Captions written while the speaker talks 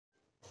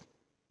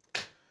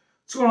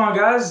What's going on,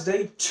 guys?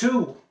 Day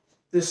two,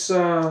 this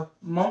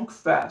monk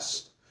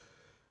fast.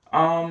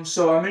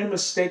 So I made a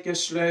mistake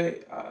yesterday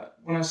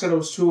when I said it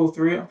was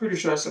 203. I'm pretty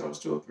sure I said it was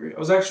 203. I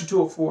was actually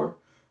 204.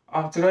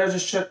 Today I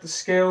just checked the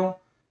scale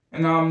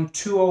and I'm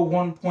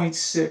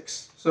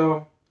 201.6.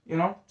 So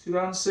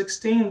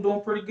 2016, I'm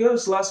doing pretty good.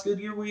 It's the last good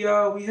year we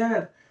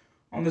had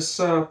on this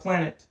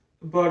planet.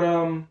 But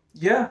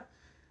yeah,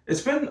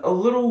 it's been a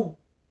little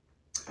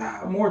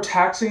more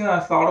taxing than I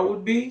thought it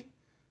would be,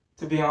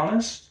 to be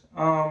honest.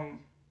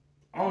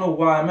 I don't know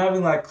why. I'm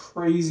having like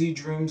crazy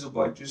dreams of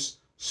like just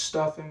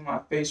stuffing my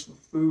face with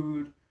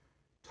food,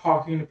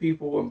 talking to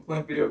people, and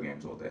playing video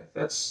games all day.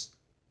 It's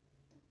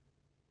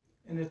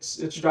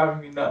driving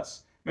me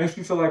nuts. Makes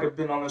me feel like I've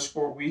been on this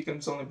for a week and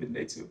it's only been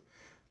day two.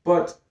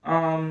 But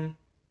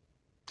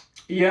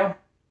yeah,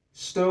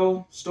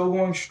 still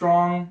going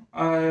strong.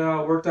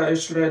 I worked out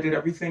yesterday. I did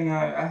everything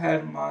I had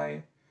in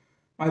my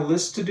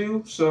list to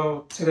do.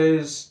 So today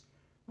is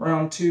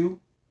round two.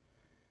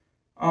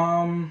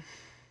 Um,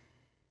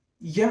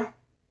 yeah.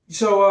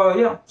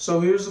 So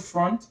here's the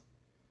front.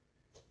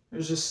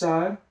 Here's the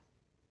side.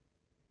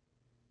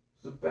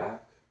 The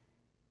back.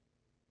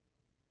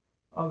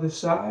 Other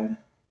side.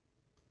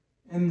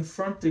 And the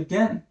front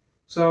again.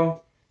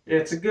 So yeah,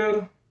 it's a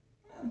good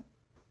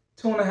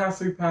 2.5,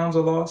 3 pounds I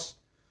lost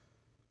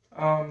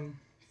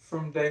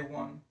from day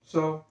one.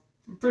 So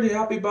I'm pretty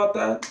happy about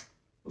that.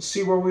 We'll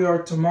see where we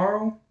are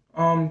tomorrow.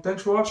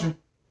 Thanks for watching.